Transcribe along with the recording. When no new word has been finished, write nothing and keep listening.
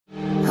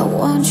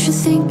want you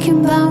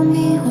thinking about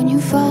me when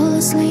you fall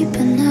asleep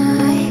at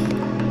night.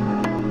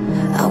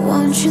 I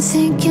want you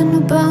thinking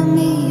about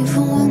me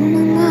even when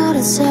I'm out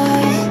of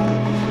sight.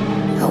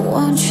 I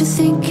want you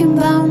thinking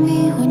about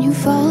me when you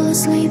fall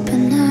asleep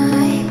at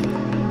night.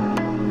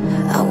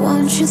 I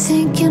want you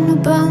thinking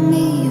about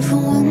me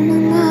even when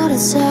I'm out of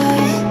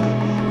sight.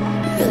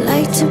 You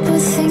like to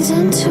put things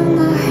into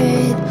my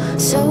head,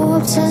 so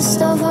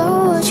obsessed over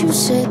what you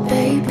said,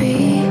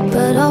 baby.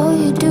 But all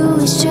you do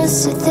is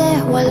just sit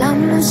there while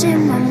I'm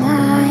losing my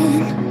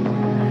mind.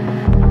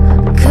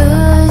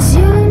 'Cause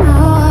you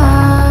know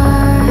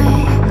I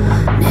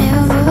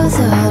never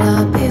thought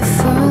I'd be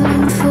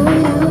falling for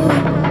you.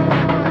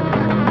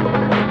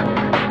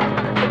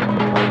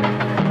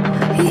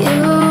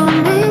 You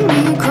made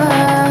me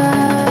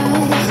cry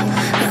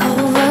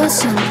over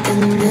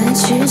something that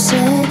you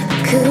said.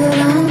 Could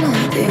I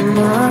not be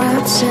more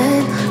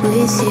upset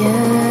with you?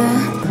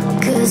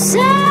 'Cause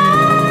I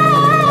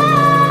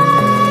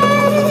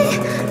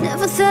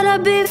never thought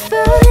I'd be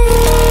falling.